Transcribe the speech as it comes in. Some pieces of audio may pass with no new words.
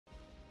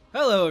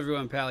Hello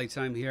everyone, Pally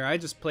Time here. I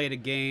just played a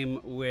game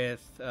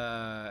with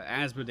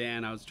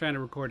Asmodan. I was trying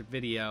to record a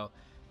video,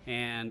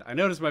 and I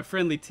noticed my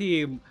friendly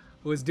team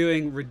was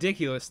doing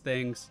ridiculous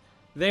things.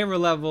 They were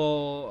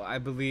level, I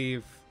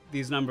believe,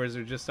 these numbers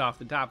are just off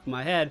the top of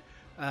my head,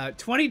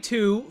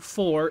 22,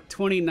 4,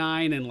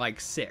 29, and like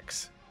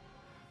 6.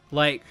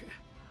 Like,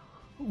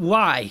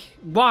 why?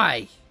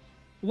 Why?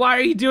 Why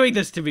are you doing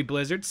this to me,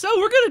 Blizzard? So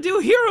we're going to do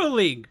Hero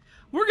League.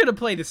 We're going to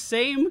play the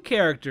same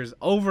characters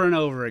over and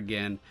over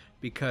again,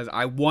 because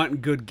I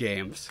want good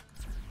games.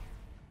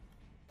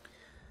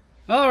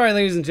 Alright,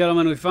 ladies and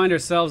gentlemen, we find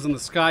ourselves in the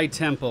Sky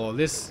Temple.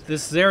 This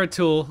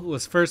Zeratul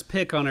was first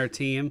pick on our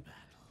team,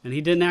 and he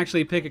didn't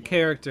actually pick a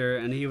character,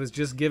 and he was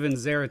just given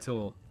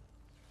Zeratul.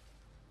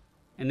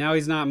 And now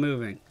he's not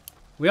moving.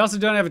 We also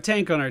don't have a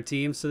tank on our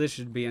team, so this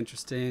should be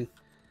interesting.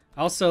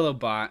 I'll solo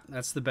bot.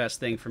 That's the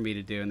best thing for me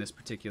to do in this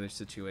particular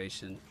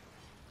situation.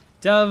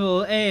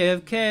 Double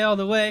AFK all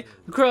the way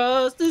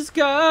across the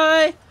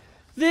sky.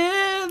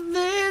 Then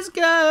this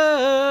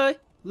guy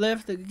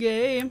left the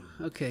game.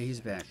 Okay, he's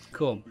back.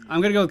 Cool.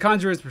 I'm going to go with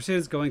Conjurer's Pursuit.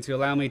 It's going to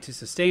allow me to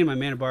sustain my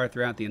mana bar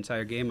throughout the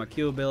entire game. My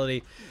Q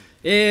ability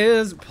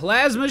is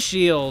Plasma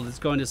Shield. It's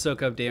going to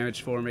soak up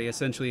damage for me.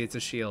 Essentially, it's a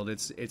shield.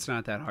 It's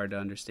not that hard to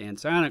understand.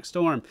 Psionic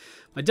Storm.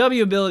 My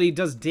W ability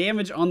does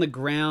damage on the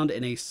ground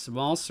in a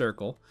small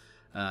circle.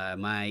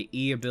 My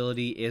E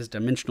ability is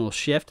Dimensional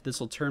Shift. This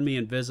will turn me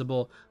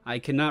invisible. I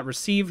cannot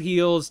receive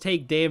heals,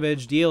 take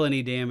damage, deal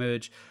any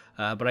damage.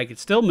 But I can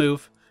still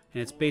move,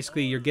 and it's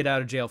basically your get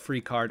out of jail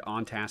free card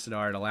on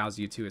Tassadar. It allows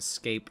you to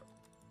escape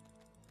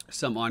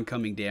some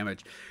oncoming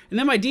damage. And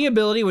then my D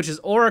ability, which is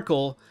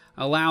Oracle,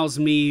 allows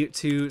me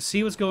to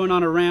see what's going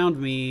on around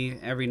me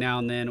every now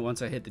and then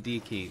once I hit the D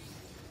key.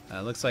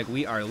 Looks like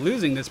we are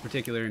losing this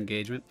particular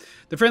engagement.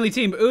 The friendly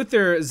team,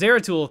 Uther,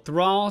 Zeratul,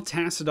 Thrall,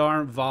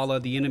 Tassadar, Vala.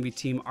 The enemy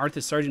team,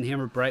 Arthas, Sergeant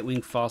Hammer, Brightwing,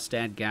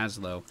 Falstad,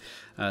 Gazlo.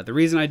 The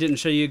reason I didn't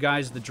show you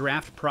guys the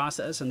draft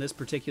process in this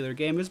particular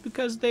game is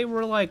because they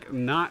were like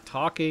not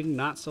talking,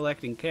 not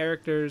selecting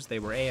characters. They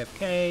were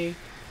AFK.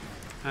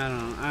 I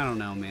don't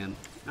know, man.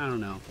 I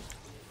don't know.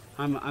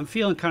 I'm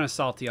feeling kind of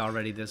salty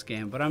already this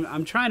game, but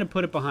I'm trying to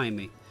put it behind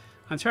me.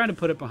 I'm trying to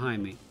put it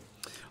behind me.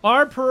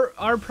 Our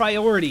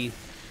priority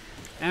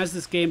as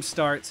this game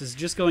starts is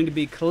just going to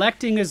be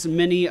collecting as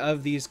many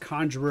of these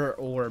Conjurer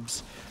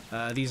orbs,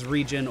 these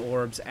regen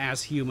orbs,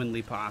 as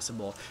humanly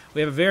possible.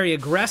 We have a very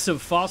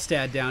aggressive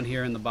Falstad down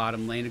here in the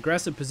bottom lane,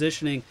 aggressive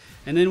positioning,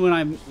 and then when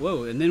I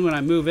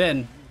move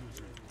in,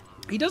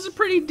 he does a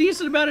pretty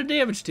decent amount of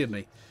damage to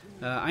me.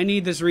 I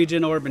need this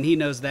regen orb, and he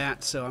knows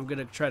that, so I'm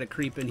gonna try to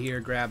creep in here,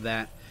 grab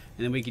that,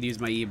 and then we can use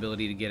my E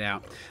ability to get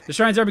out. The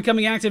shrines are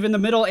becoming active in the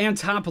middle and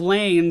top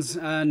lanes,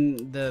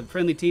 and the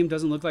friendly team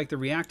doesn't look like they're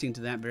reacting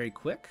to that very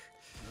quick.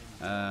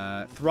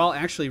 Thrall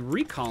actually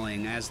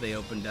recalling as they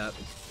opened up.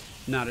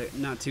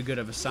 Not too good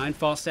of a sign.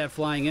 Falstad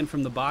flying in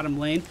from the bottom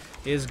lane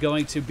is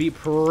going to be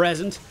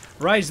present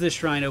right as this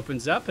shrine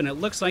opens up, and it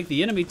looks like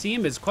the enemy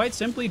team is quite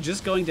simply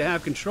just going to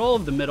have control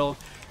of the middle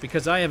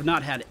because I have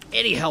not had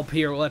any help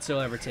here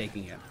whatsoever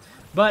taking it.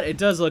 But it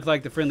does look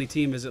like the friendly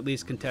team is at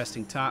least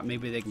contesting top.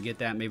 Maybe they can get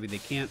that, maybe they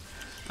can't.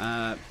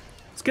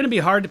 It's going to be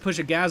hard to push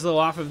a Gazlo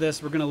off of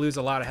this. We're going to lose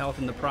a lot of health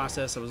in the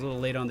process. I was a little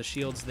late on the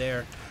shields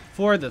there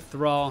for the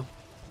Thrall.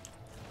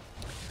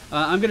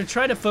 I'm going to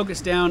try to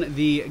focus down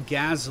the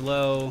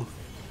Gazlo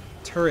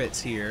turrets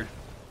here.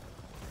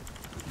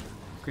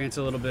 Grants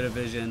a little bit of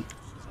vision.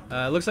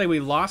 Looks like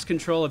we lost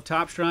control of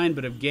top shrine,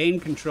 but have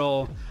gained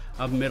control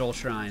of middle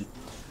shrine.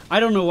 I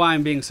don't know why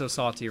I'm being so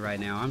salty right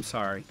now. I'm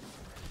sorry.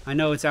 I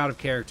know it's out of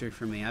character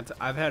for me.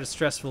 I've had a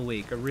stressful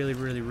week, a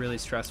really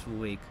stressful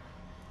week.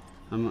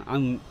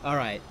 I'm all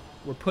right.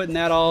 We're putting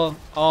that all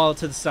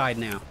to the side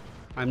now.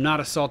 I'm not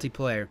a salty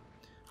player.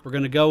 We're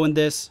gonna go in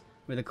this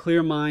with a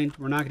clear mind.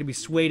 We're not gonna be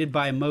swayed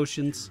by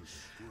emotions.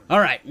 All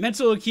right,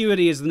 mental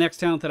acuity is the next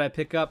talent that I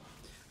pick up.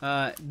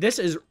 This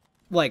is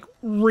like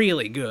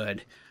really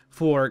good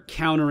for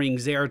countering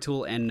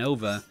Zeratul and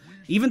Nova.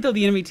 Even though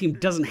the enemy team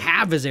doesn't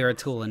have a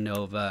Zeratul and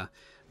Nova,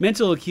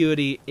 mental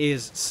acuity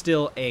is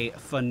still a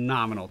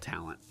phenomenal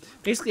talent.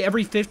 Basically,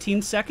 every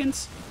 15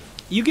 seconds,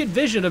 you get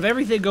vision of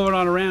everything going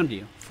on around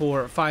you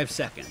for 5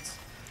 seconds.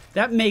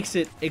 That makes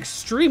it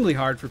extremely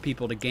hard for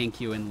people to gank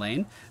you in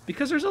lane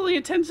because there's only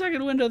a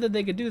 10-second window that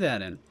they could do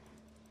that in.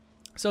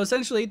 So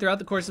essentially, throughout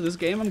the course of this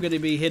game, I'm going to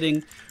be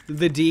hitting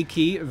the D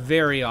key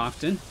very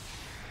often.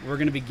 We're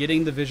going to be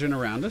getting the vision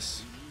around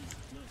us.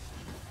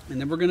 And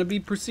then we're going to be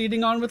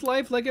proceeding on with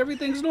life like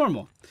everything's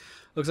normal.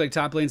 Looks like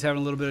top lane's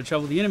having a little bit of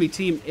trouble. The enemy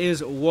team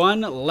is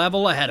 1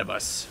 level ahead of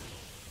us.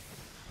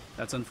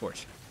 That's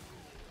unfortunate.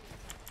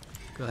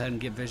 Go ahead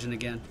and get vision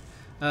again.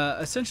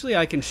 Essentially,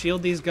 I can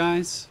shield these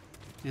guys,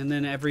 and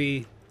then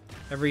every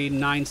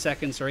 9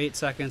 seconds or 8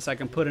 seconds, I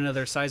can put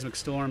another seismic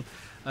storm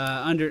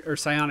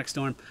psionic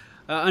storm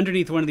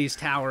underneath one of these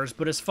towers.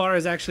 But as far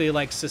as actually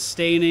like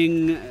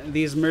sustaining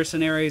these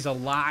mercenaries a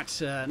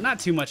lot, not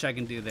too much I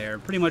can do there.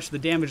 Pretty much the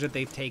damage that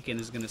they've taken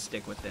is going to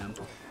stick with them.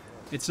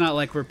 It's not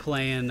like we're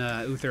playing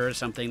Uther or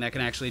something that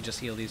can actually just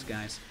heal these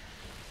guys.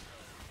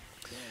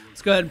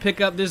 Let's go ahead and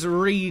pick up this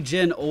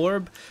regen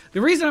orb.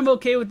 The reason I'm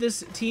okay with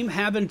this team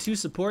having 2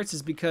 supports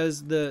is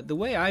because the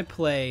way I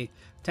play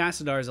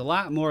Tassadar is a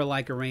lot more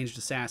like a ranged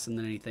assassin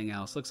than anything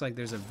else. Looks like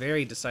there's a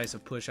very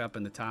decisive push up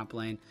in the top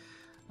lane.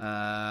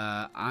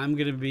 I'm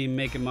going to be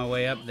making my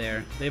way up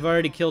there. They've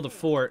already killed a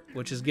fort,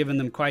 which has given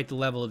them quite the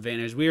level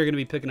advantage. We are going to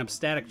be picking up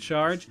static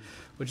charge,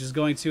 which is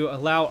going to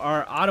allow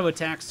our auto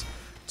attacks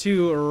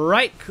to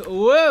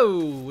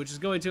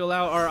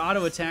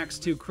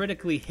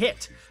critically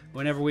hit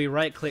whenever we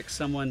right-click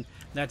someone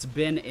that's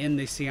been in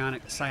the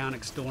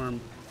psionic storm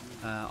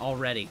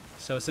already.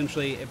 So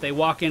essentially, if they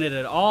walk in it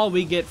at all,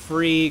 we get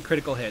free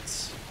critical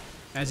hits,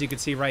 as you can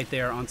see right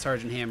there on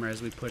Sergeant Hammer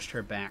as we pushed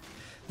her back.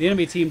 The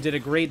enemy team did a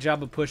great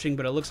job of pushing,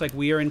 but it looks like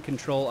we are in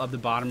control of the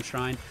bottom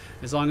shrine.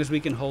 As long as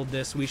we can hold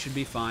this, we should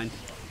be fine.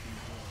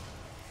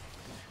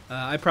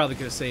 I probably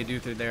could have saved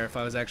Uther there if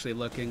I was actually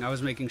looking. I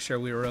was making sure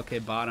we were okay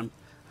bottom.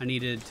 I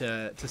needed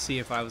to see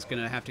if I was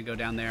going to have to go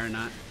down there or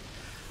not.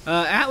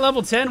 At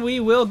level 10, we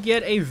will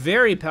get a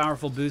very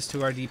powerful boost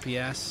to our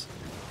DPS,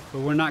 but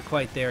we're not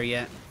quite there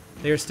yet.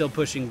 They're still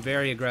pushing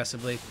very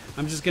aggressively.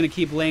 I'm just going to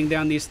keep laying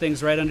down these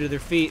things right under their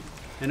feet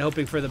and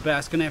hoping for the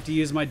best. Gonna have to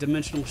use my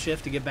dimensional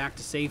shift to get back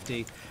to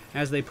safety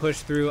as they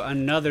push through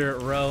another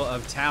row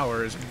of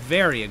towers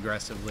very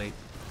aggressively.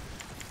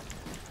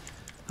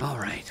 All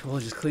right,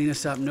 we'll just clean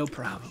this up, no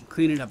problem.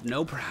 Clean it up,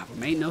 no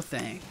problem. Ain't no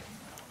thing.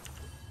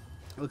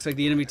 It looks like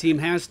the enemy team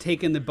has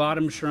taken the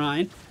bottom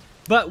shrine,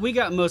 but we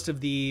got most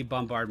of the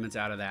bombardments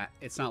out of that.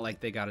 It's not like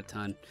they got a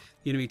ton.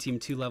 The enemy team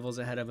 2 levels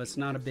ahead of us,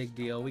 not a big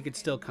deal. We could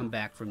still come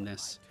back from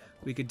this.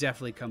 We could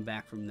definitely come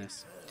back from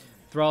this.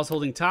 Thrall's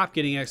holding top,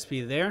 getting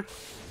XP there.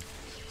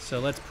 So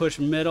let's push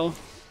middle.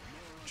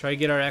 Try to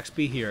get our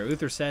XP here.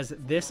 Uther says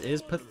this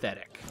is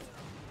pathetic.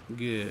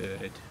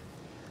 Good.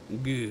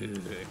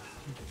 Good.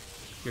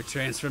 Your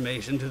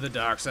transformation to the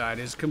dark side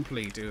is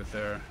complete,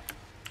 Uther.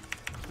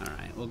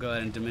 Alright, we'll go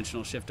ahead and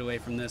dimensional shift away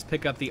from this.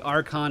 Pick up the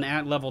Archon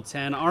at level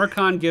 10.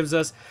 Archon gives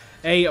us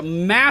a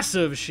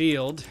massive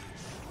shield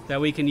that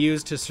we can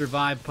use to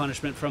survive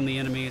punishment from the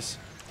enemies.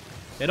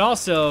 It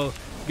also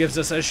gives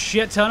us a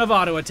shit ton of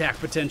auto attack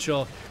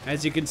potential.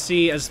 As you can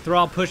see, as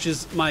Thrall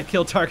pushes my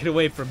kill target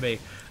away from me,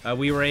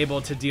 we were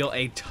able to deal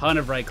a ton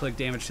of right click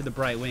damage to the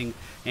Brightwing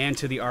and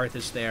to the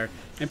Arthas there,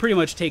 and pretty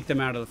much take them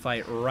out of the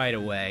fight right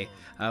away.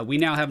 We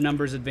now have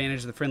numbers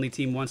advantage. The friendly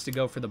team wants to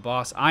go for the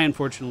boss. I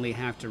unfortunately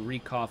have to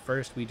recall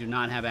first. We do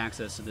not have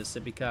access to this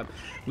sippy cup.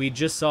 We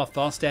just saw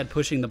Falstad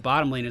pushing the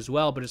bottom lane as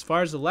well, but as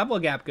far as the level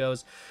gap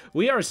goes,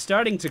 we are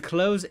starting to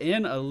close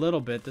in a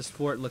little bit. This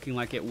fort looking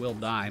like it will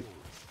die,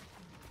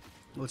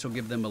 which will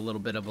give them a little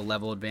bit of a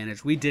level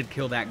advantage. We did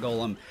kill that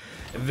golem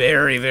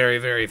very, very,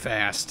 very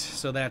fast,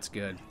 so that's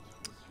good.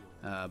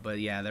 But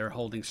yeah, they're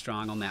holding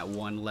strong on that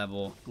one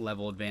level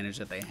advantage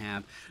that they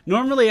have.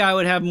 Normally, I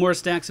would have more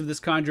stacks of this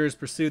Conjurer's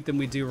Pursuit than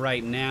we do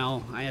right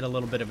now. I had a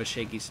little bit of a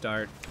shaky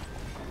start.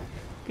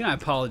 Again, I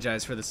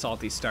apologize for the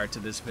salty start to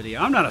this video.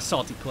 I'm not a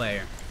salty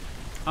player.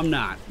 I'm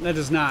not. That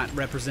does not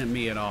represent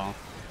me at all.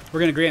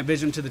 We're going to grant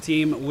vision to the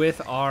team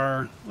with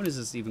our... what is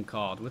this even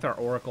called? With our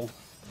Oracle.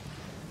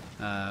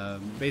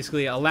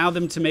 Basically, allow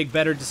them to make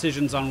better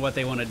decisions on what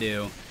they want to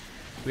do.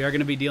 We are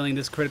going to be dealing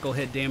this critical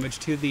hit damage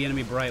to the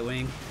enemy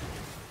Brightwing.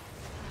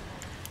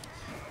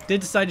 Did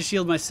decide to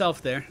shield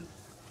myself there,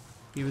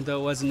 even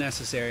though it wasn't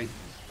necessary.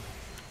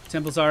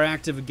 Temples are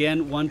active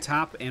again, 1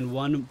 top and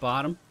 1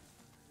 bottom.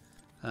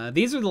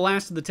 These are the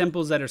last of the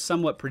temples that are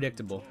somewhat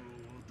predictable.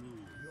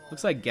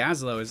 Looks like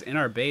Gazlo is in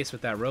our base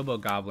with that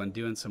Robo-Goblin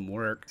doing some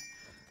work.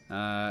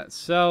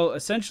 So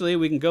essentially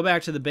we can go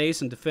back to the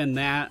base and defend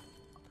that.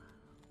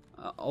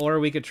 Or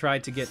we could try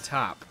to get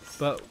top.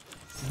 But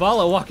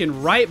Vala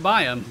walking right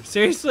by him.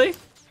 Seriously?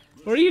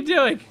 What are you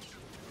doing?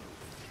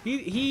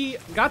 He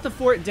got the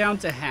fort down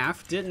to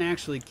half, didn't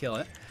actually kill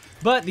it.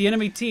 But the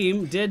enemy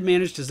team did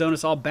manage to zone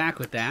us all back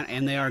with that,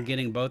 and they are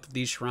getting both of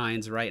these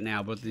shrines right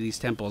now, both of these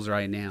temples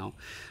right now.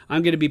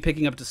 I'm going to be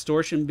picking up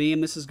Distortion Beam.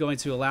 This is going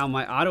to allow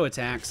my auto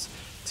attacks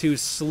to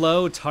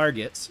slow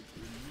targets.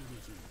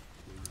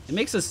 It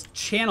makes us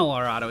channel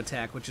our auto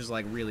attack, which is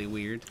like really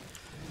weird.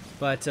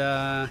 But,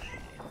 I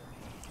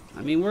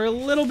mean, we're a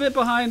little bit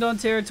behind on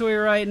territory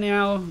right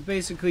now.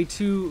 Basically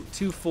two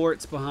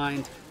forts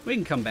behind. We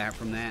can come back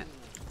from that.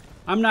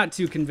 I'm not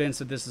too convinced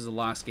that this is a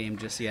lost game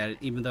just yet,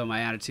 even though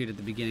my attitude at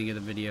the beginning of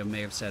the video may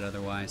have said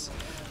otherwise.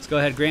 Let's go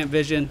ahead, grant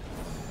vision,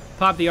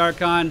 pop the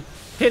Archon,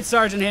 hit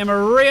Sergeant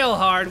Hammer real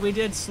hard. We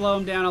did slow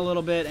him down a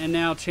little bit, and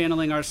now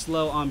channeling our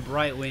slow on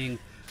Brightwing,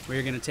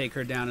 we're going to take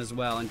her down as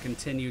well and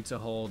continue to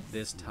hold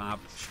this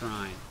top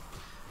shrine.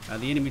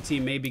 The enemy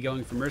team may be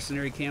going for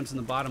mercenary camps in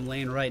the bottom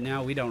lane right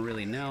now. We don't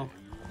really know,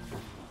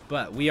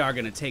 but we are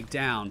going to take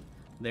down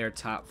their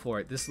top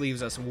fort. This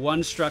leaves us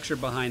 1 structure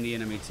behind the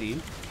enemy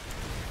team.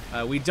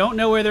 We don't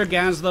know where their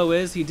Gazlo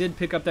is. He did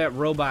pick up that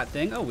robot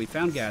thing. Oh, we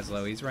found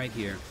Gazlo. He's right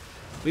here.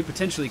 We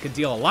potentially could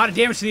deal a lot of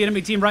damage to the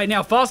enemy team right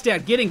now.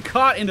 Falstad getting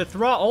caught in the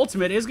Thrall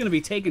ultimate is going to be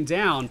taken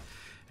down.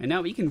 And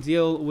now we can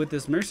deal with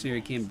this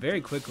mercenary camp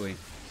very quickly.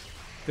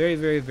 Very,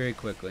 very, very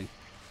quickly.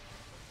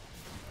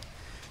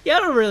 Yeah, I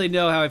don't really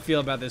know how I feel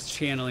about this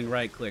channeling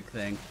right-click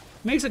thing.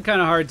 Makes it kind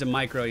of hard to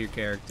micro your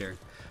character.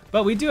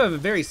 But we do have a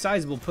very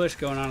sizable push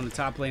going on in the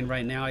top lane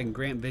right now. I can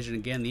grant vision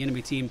again. The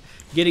enemy team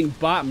getting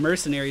bot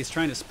mercenaries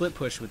trying to split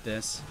push with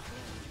this.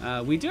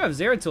 We do have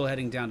Zeratul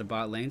heading down to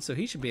bot lane, so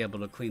he should be able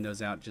to clean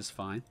those out just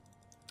fine.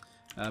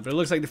 But it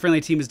looks like the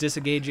friendly team is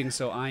disengaging,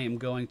 so I am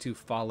going to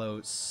follow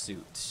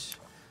suit.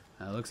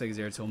 Looks like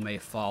Zeratul may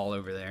fall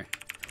over there.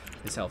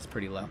 His health's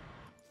pretty low.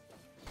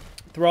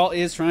 Thrall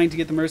is trying to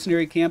get the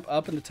mercenary camp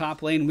up in the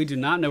top lane. We do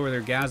not know where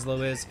their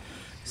Gazlo is.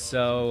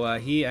 So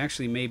he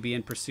actually may be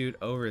in pursuit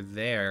over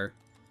there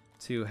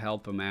to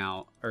help him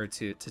out, or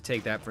to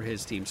take that for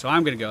his team. So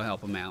I'm going to go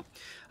help him out.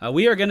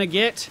 We are going to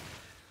get,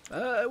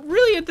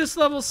 really at this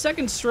level,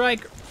 second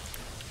strike,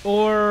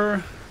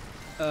 or,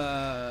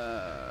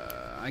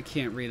 I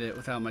can't read it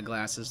without my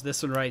glasses.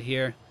 This one right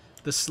here,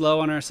 the slow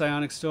on our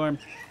Psionic Storm,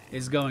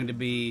 is going to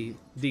be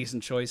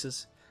decent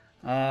choices.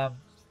 I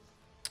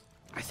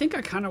think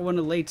I kind of want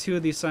to lay 2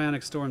 of these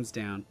Psionic Storms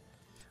down.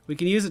 We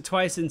can use it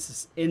twice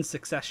in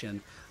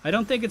succession. I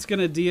don't think it's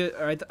gonna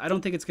I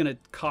don't think it's gonna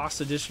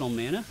cost additional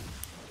mana.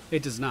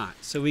 It does not.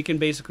 So we can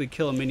basically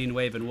kill a minion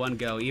wave in one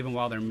go, even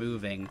while they're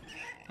moving,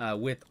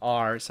 with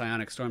our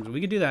Psionic Storms.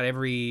 We can do that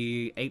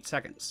every 8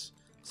 seconds.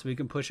 So we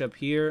can push up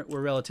here.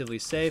 We're relatively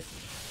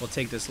safe. We'll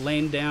take this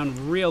lane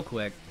down real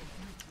quick,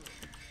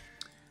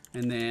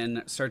 and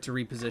then start to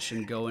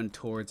reposition going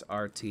towards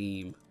our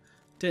team.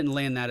 Didn't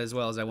land that as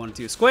well as I wanted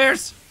to.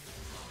 Squares!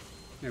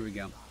 There we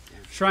go.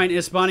 Shrine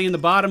is spawning in the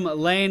bottom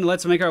lane.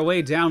 Let's make our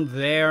way down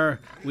there.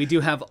 We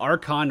do have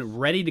Archon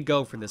ready to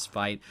go for this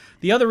fight.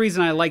 The other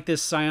reason I like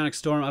this Psionic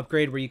Storm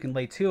upgrade, where you can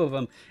lay 2 of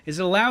them, is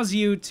it allows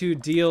you to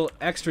deal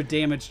extra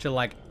damage to,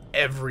 like,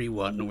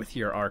 everyone with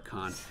your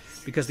Archon,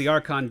 because the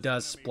Archon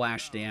does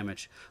splash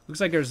damage. Looks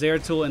like there's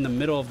Zeratul in the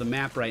middle of the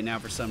map right now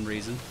for some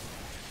reason.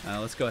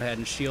 Let's go ahead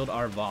and shield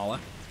our Vala.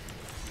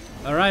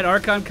 Alright,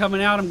 Archon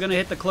coming out. I'm going to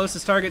hit the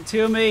closest target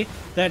to me.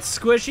 That's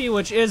Squishy,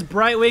 which is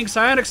Brightwing.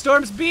 Psionic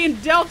Storm's being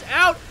dealt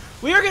out.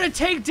 We are going to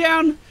take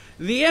down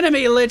the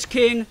enemy Lich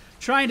King,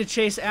 trying to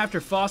chase after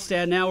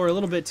Falstad. Now we're a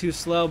little bit too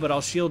slow, but I'll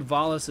shield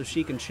Vala so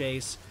she can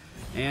chase.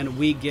 And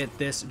we get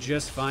this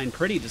just fine.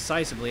 Pretty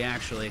decisively,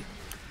 actually.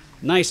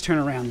 Nice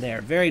turnaround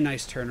there. Very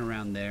nice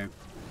turnaround there.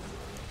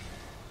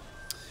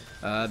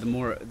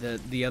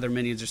 The other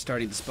minions are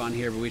starting to spawn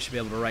here, but we should be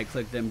able to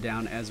right-click them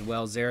down as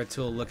well.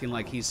 Zeratul looking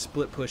like he's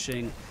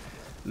split-pushing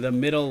the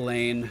middle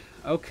lane.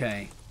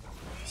 Okay,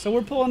 so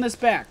we're pulling this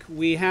back.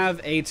 We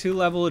have a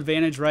 2-level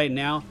advantage right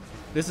now.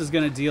 This is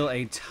going to deal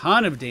a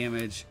ton of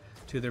damage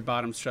to their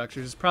bottom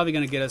structures. It's probably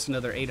going to get us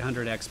another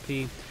 800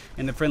 XP.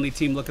 And the friendly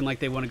team looking like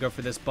they want to go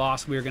for this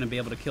boss. We're going to be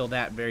able to kill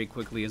that very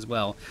quickly as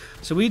well.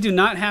 So we do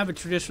not have a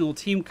traditional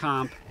team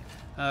comp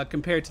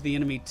compared to the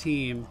enemy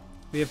team.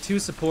 We have 2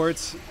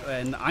 supports,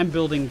 and I'm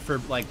building for,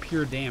 like,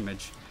 pure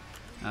damage.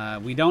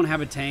 We don't have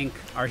a tank.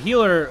 Our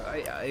healer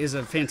is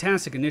a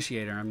fantastic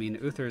initiator. I mean,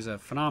 Uther is a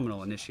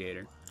phenomenal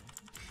initiator.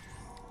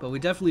 But we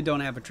definitely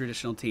don't have a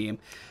traditional team,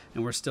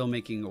 and we're still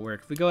making it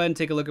work. If we go ahead and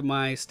take a look at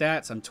my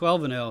stats, I'm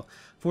 12-0,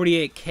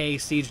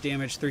 48k siege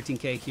damage,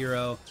 13k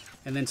hero,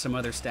 and then some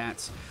other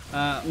stats.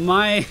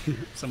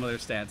 Some other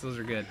stats, those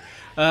are good.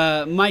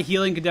 My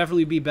healing could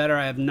definitely be better.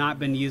 I have not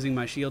been using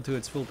my shield to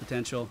its full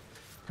potential.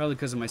 Probably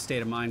because of my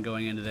state of mind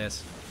going into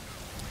this.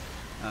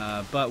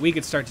 But we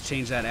could start to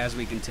change that as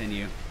we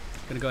continue.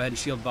 Gonna go ahead and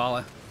shield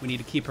Vala. We need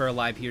to keep her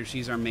alive here.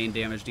 She's our main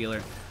damage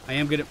dealer. I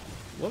am gonna...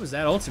 What was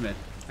that ultimate?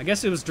 I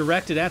guess it was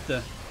directed at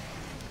the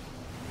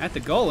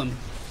golem.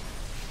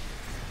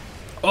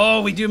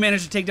 Oh, we do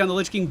manage to take down the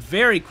Lich King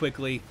very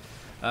quickly.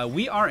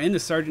 We are in the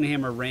Sergeant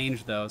Hammer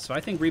range, though, so I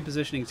think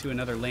repositioning to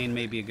another lane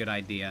may be a good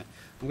idea.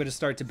 I'm going to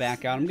start to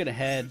back out. I'm going to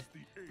head...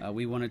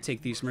 we want to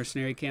take these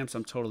mercenary camps.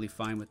 I'm totally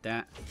fine with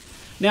that.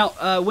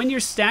 Now, when you're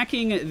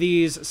stacking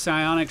these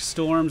Psionic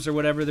Storms or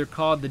whatever they're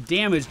called, the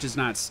damage does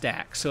not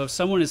stack. So if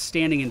someone is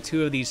standing in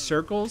 2 of these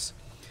circles,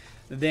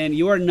 then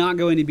you are not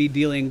going to be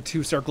dealing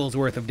 2 circles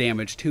worth of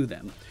damage to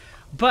them.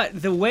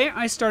 But the way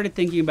I started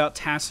thinking about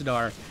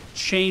Tassadar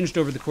changed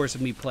over the course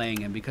of me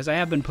playing him, because I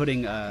have been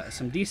putting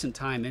some decent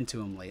time into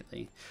him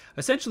lately.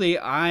 Essentially,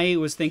 I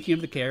was thinking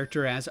of the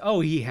character as, oh,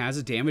 he has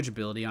a damage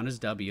ability on his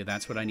W.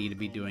 That's what I need to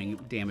be doing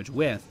damage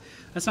with.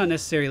 That's not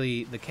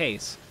necessarily the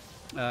case.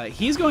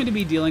 He's going to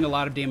be dealing a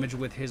lot of damage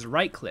with his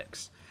right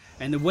clicks.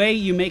 And the way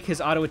you make his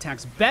auto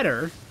attacks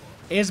better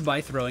is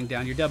by throwing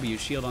down your W.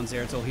 Shield on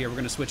Zeratul here. We're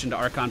going to switch into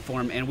Archon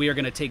form, and we are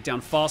going to take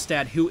down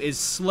Falstad, who is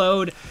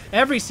slowed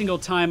every single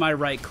time I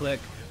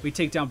right-click. We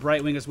take down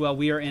Brightwing as well.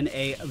 We are in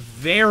a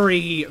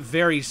very,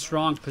 very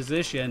strong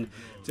position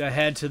to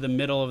head to the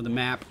middle of the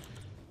map.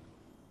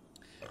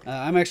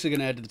 I'm actually going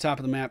to head to the top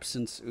of the map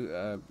since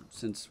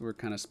we're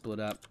kind of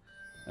split up.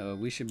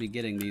 We should be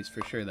getting these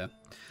for sure, though.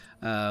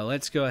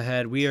 Let's go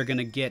ahead. We are going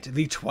to get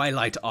the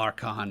Twilight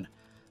Archon.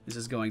 This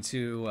is going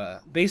to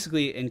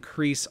basically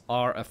increase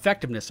our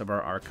effectiveness of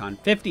our Archon.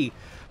 50%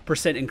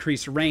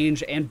 increased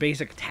range and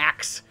basic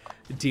attacks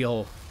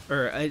deal,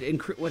 or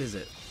what is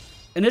it?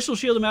 Initial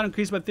shield amount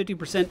increased by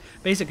 50%.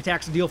 Basic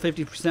attacks deal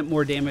 50%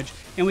 more damage.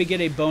 And we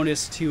get a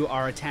bonus to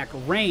our attack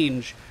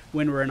range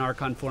when we're in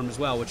Archon form as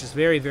well, which is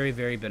very, very,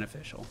 very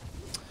beneficial.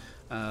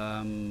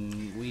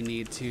 We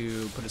need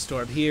to put a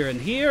store up here and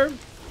here.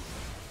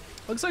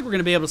 Looks like we're going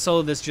to be able to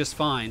solo this just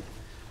fine.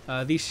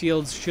 These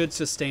shields should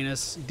sustain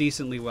us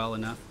decently well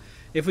enough.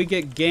 If we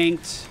get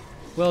ganked,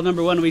 well,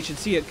 number one, we should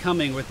see it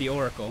coming with the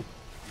Oracle.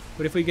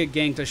 But if we get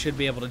ganked, I should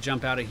be able to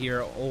jump out of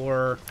here,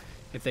 or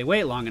if they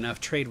wait long enough,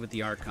 trade with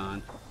the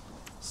Archon.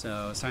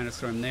 So, Sinus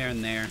Storm there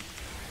and there.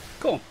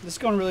 Cool. This is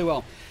going really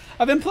well.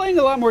 I've been playing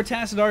a lot more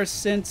Tassadar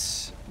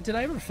since... Did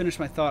I ever finish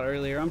my thought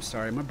earlier? I'm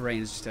sorry. My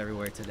brain is just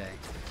everywhere today.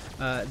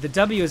 The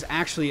W is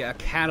actually a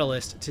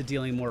catalyst to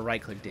dealing more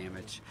right-click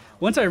damage.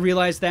 Once I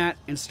realized that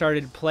and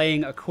started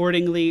playing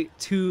accordingly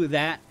to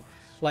that,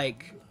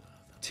 like,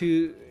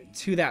 to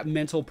that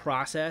mental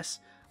process,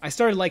 I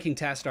started liking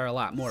Tassadar a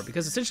lot more,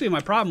 because essentially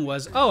my problem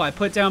was, oh, I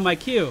put down my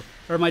Q,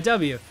 or my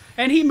W,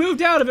 and he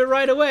moved out of it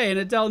right away and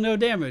it dealt no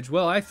damage.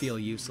 Well, I feel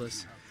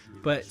useless.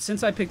 But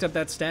since I picked up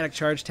that static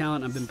charge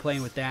talent, I've been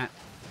playing with that,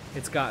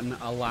 it's gotten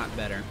a lot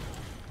better.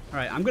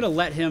 Alright, I'm going to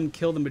let him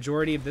kill the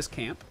majority of this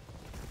camp.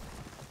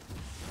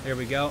 There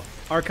we go.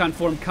 Archon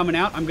form coming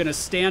out. I'm going to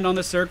stand on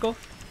the circle.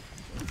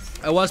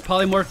 I was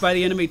polymorphed by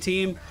the enemy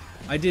team.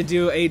 I did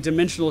do a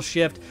dimensional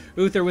shift.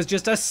 Uther was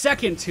just a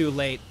second too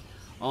late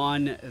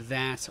on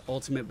that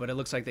ultimate, but it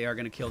looks like they are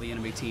going to kill the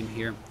enemy team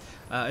here.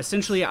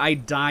 Essentially, I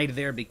died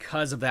there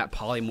because of that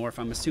polymorph.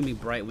 I'm assuming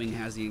Brightwing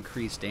has the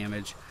increased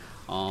damage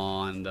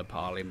on the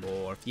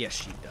polymorph. Yes,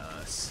 she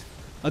does.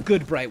 A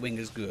good Brightwing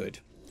is good.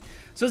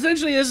 So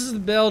essentially, this is the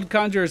build: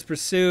 Conjurer's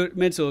Pursuit,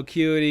 Mental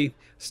Acuity,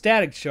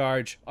 Static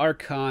Charge,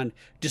 Archon,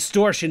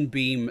 Distortion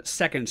Beam,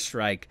 Second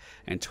Strike,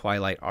 and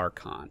Twilight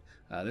Archon.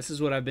 This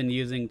is what I've been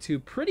using to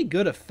pretty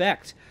good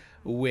effect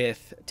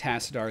with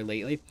Tassadar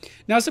lately.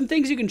 Now, some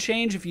things you can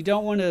change if you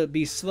don't want to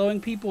be slowing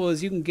people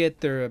is you can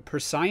get their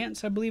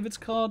Prescience, I believe it's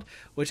called,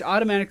 which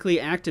automatically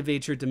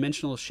activates your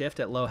Dimensional Shift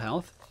at low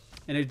health.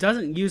 And it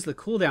doesn't use the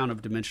cooldown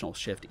of Dimensional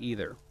Shift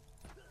either.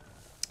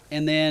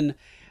 And then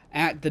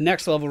at the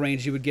next level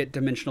range, you would get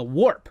Dimensional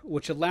Warp,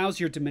 which allows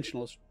your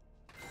Dimensional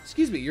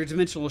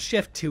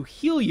Shift to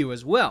heal you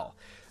as well.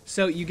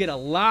 So you get a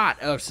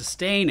lot of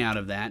sustain out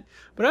of that,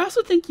 but I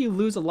also think you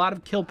lose a lot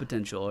of kill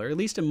potential, or at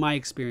least in my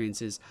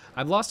experiences,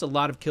 I've lost a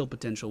lot of kill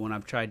potential when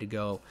I've tried to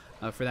go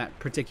for that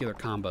particular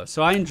combo.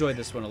 So I enjoy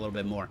this one a little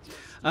bit more.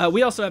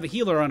 We also have a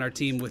healer on our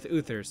team with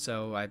Uther,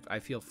 so I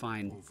feel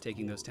fine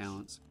taking those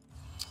talents.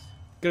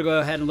 Gonna go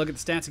ahead and look at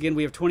the stats again.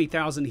 We have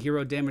 20,000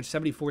 hero damage,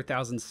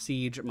 74,000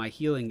 siege. My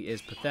healing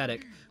is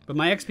pathetic, but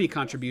my XP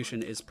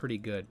contribution is pretty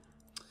good.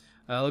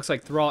 Looks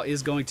like Thrall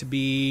is going to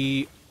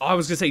be, I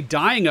was going to say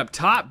dying up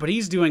top, but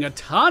he's doing a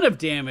ton of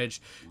damage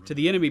to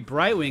the enemy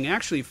Brightwing,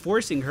 actually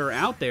forcing her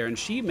out there, and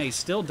she may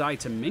still die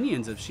to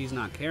minions if she's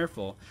not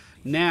careful.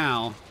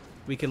 Now,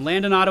 we can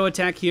land an auto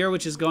attack here,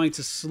 which is going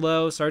to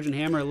slow Sergeant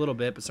Hammer a little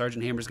bit, but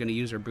Sergeant Hammer's going to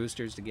use her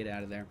boosters to get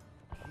out of there.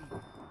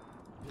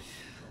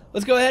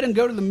 Let's go ahead and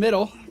go to the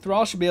middle.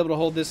 Thrall should be able to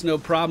hold this no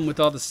problem with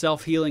all the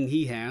self-healing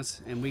he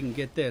has, and we can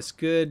get this.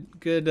 Good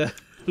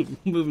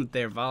movement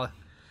there, Vala.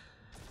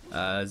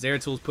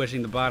 Zeratul's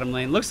pushing the bottom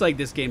lane. Looks like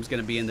this game's going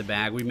to be in the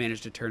bag. We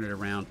managed to turn it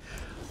around.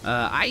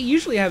 I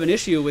usually have an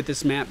issue with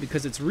this map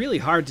because it's really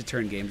hard to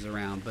turn games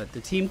around, but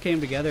the team came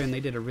together and they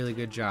did a really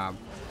good job.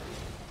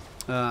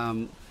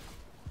 I'm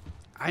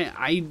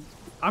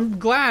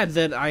glad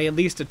that I at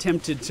least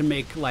attempted to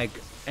make like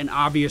an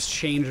obvious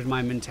change in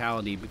my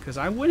mentality, because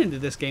I went into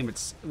this game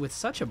with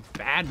such a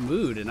bad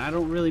mood and I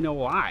don't really know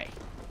why.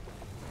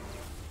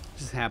 It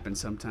just happens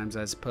sometimes,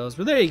 I suppose.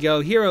 But there you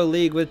go, Hero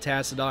League with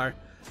Tassadar.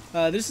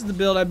 This is the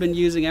build I've been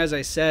using, as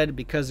I said,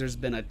 because there's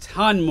been a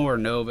ton more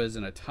Novas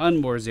and a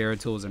ton more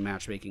Zeratools in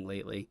matchmaking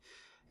lately.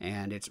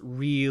 And it's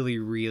really,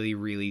 really,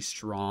 really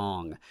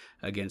strong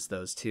against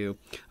those two.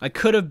 I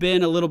could have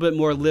been a little bit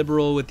more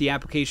liberal with the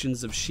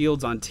applications of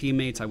shields on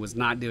teammates. I was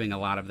not doing a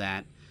lot of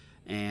that.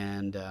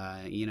 And,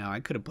 you know, I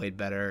could have played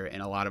better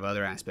in a lot of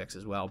other aspects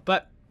as well.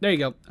 But there you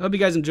go. I hope you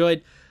guys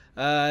enjoyed.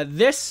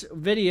 This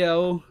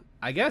video,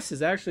 I guess,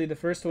 is actually the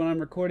first one I'm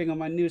recording on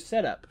my new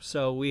setup.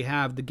 So we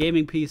have the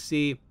gaming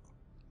PC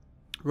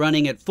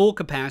running at full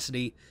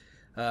capacity.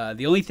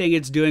 The only thing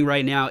it's doing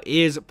right now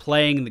is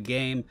playing the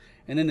game.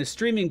 And then the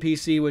streaming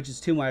PC, which is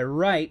to my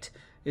right,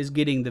 is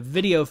getting the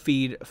video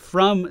feed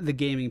from the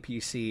gaming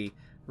PC,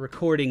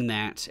 recording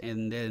that,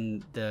 and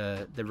then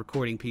the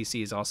recording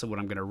PC is also what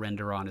I'm going to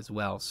render on as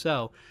well.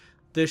 So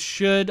this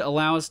should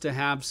allow us to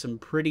have some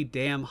pretty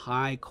damn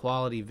high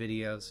quality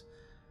videos.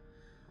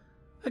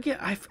 Again,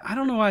 I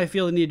don't know why I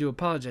feel the need to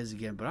apologize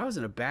again, but I was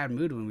in a bad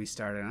mood when we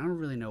started, and I don't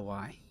really know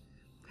why.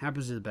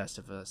 Happens to the best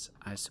of us,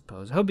 I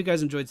suppose. I hope you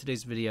guys enjoyed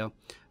today's video.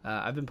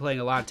 I've been playing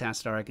a lot of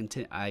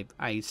Tassadar.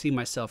 I see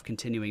myself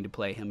continuing to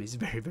play him. He's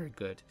very, very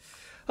good.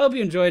 Hope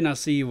you enjoyed, and I'll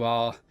see you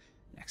all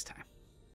next time.